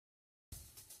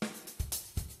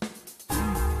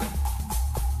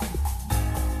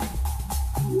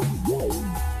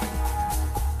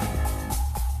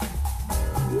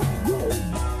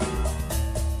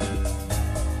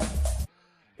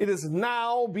It is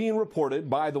now being reported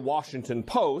by the Washington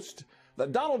Post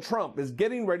that Donald Trump is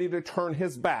getting ready to turn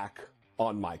his back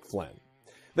on Mike Flynn.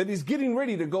 That he's getting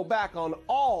ready to go back on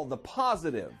all the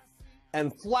positive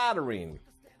and flattering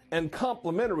and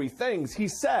complimentary things he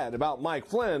said about Mike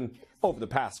Flynn over the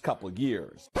past couple of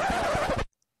years.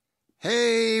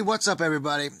 Hey, what's up,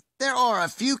 everybody? There are a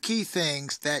few key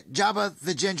things that Jabba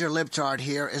the Ginger Libtard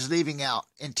here is leaving out,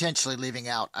 intentionally leaving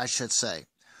out, I should say.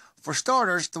 For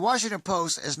starters, the Washington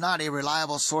Post is not a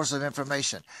reliable source of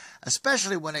information,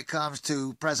 especially when it comes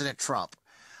to President Trump.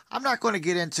 I'm not going to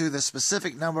get into the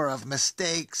specific number of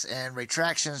mistakes and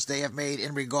retractions they have made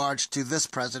in regards to this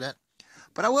president,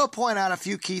 but I will point out a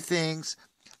few key things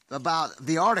about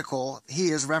the article he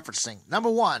is referencing. Number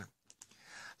one,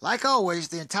 like always,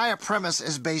 the entire premise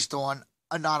is based on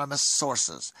anonymous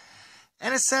sources,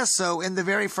 and it says so in the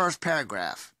very first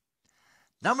paragraph.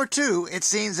 Number two, it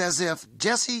seems as if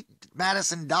Jesse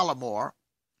Madison Dollemore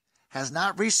has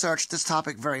not researched this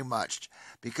topic very much,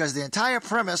 because the entire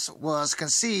premise was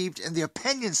conceived in the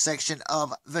opinion section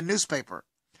of the newspaper.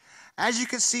 As you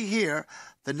can see here,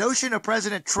 the notion of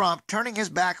President Trump turning his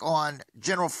back on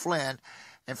General Flynn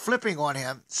and flipping on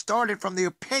him started from the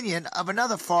opinion of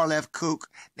another far-left kook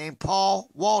named Paul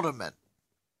Walderman.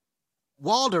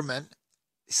 Walderman,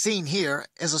 seen here,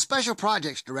 is a special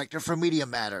projects director for Media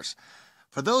Matters.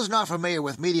 For those not familiar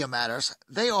with Media Matters,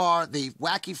 they are the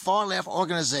wacky far-left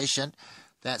organization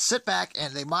that sit back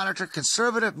and they monitor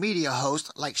conservative media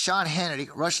hosts like Sean Hannity,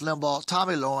 Rush Limbaugh,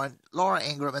 Tommy Lauren, Laura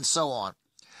Ingraham, and so on.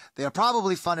 They are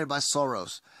probably funded by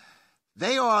Soros.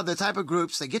 They are the type of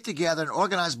groups that get together and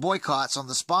organize boycotts on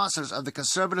the sponsors of the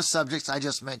conservative subjects I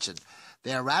just mentioned.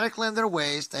 They are radical in their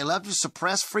ways, they love to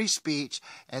suppress free speech,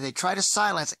 and they try to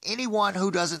silence anyone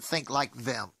who doesn't think like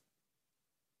them.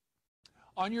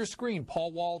 On your screen,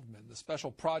 Paul Waldman, the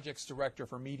Special Projects Director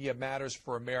for Media Matters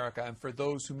for America. And for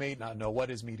those who may not know,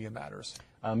 what is Media Matters?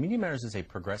 Media Matters is a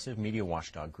progressive media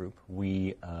watchdog group.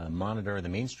 We monitor the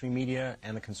mainstream media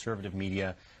and the conservative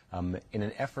media in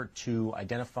an effort to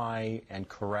identify and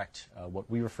correct what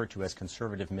we refer to as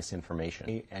conservative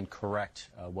misinformation.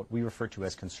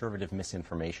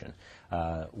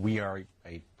 We are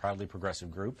a proudly progressive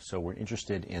group, so we're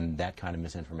interested in that kind of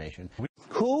misinformation.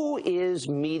 Who is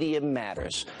Media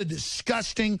Matters? The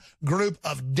disgusting group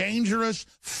of dangerous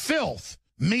filth.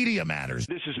 Media Matters.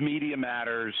 This is Media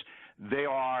Matters. They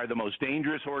are the most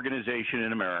dangerous organization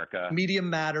in America. Media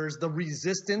Matters, the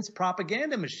resistance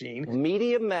propaganda machine.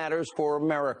 Media Matters for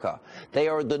America. They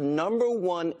are the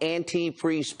 #1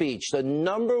 anti-free speech, the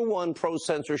 #1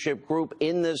 pro-censorship group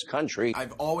in this country.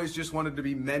 I've always just wanted to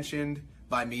be mentioned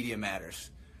by Media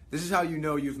Matters. This is how you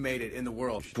know you've made it in the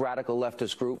world. Radical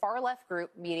leftist group. Far left group,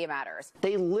 Media Matters.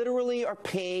 They literally are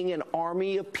paying an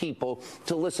army of people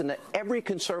to listen to every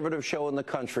conservative show in the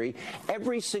country,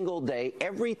 every single day,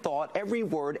 every thought, every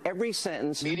word, every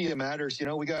sentence. Media Matters, you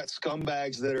know, we got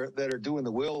scumbags that are doing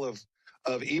the will of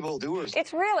evildoers.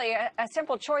 It's really a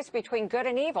simple choice between good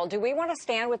and evil. Do we want to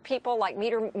stand with people like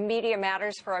Media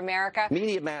Matters for America?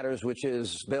 Media Matters, which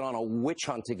has been on a witch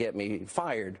hunt to get me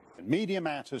fired. Media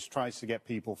Matters tries to get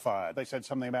people fired. They said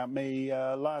something about me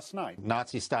last night.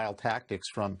 Nazi-style tactics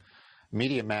from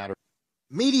Media Matters.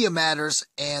 Media Matters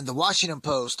and the Washington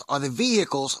Post are the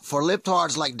vehicles for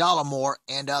libtards like Dollemore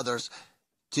and others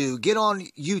to get on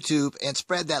YouTube and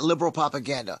spread that liberal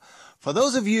propaganda. For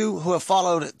those of you who have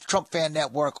followed Trump Fan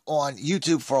Network on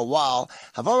YouTube for a while,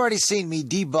 have already seen me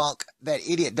debunk that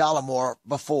idiot Dollemore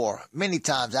before, many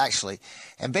times actually.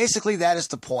 And basically that is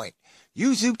the point.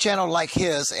 YouTube channel like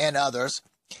his and others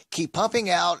keep pumping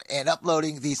out and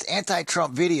uploading these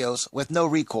anti-Trump videos with no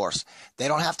recourse. They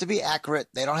don't have to be accurate.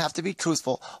 They don't have to be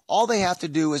truthful. All they have to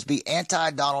do is be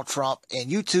anti-Donald Trump, and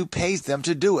YouTube pays them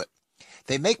to do it.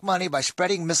 They make money by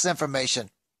spreading misinformation.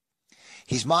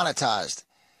 He's monetized.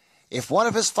 If one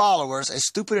of his followers is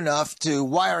stupid enough to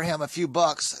wire him a few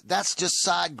bucks, that's just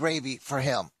side gravy for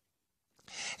him.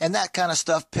 And that kind of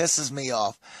stuff pisses me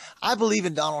off. I believe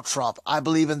in Donald Trump. I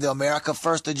believe in the America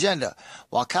First agenda,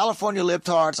 while California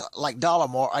libtards like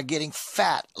Dollemore are getting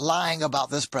fat lying about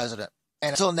this president.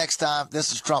 And until next time,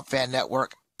 this is Trump Fan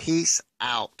Network. Peace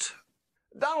out.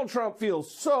 Donald Trump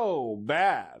feels so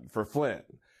bad for Flynn.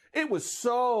 It was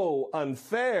so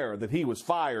unfair that he was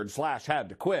fired / had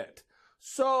to quit.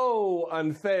 So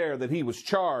unfair that he was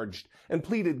charged and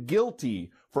pleaded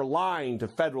guilty for lying to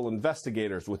federal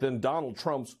investigators within Donald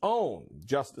Trump's own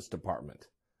Justice Department.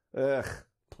 Ugh,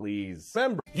 please.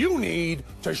 Remember, You need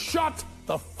to shut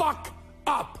the fuck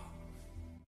up.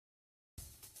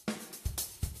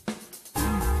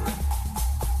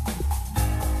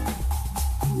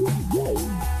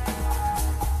 Whoa.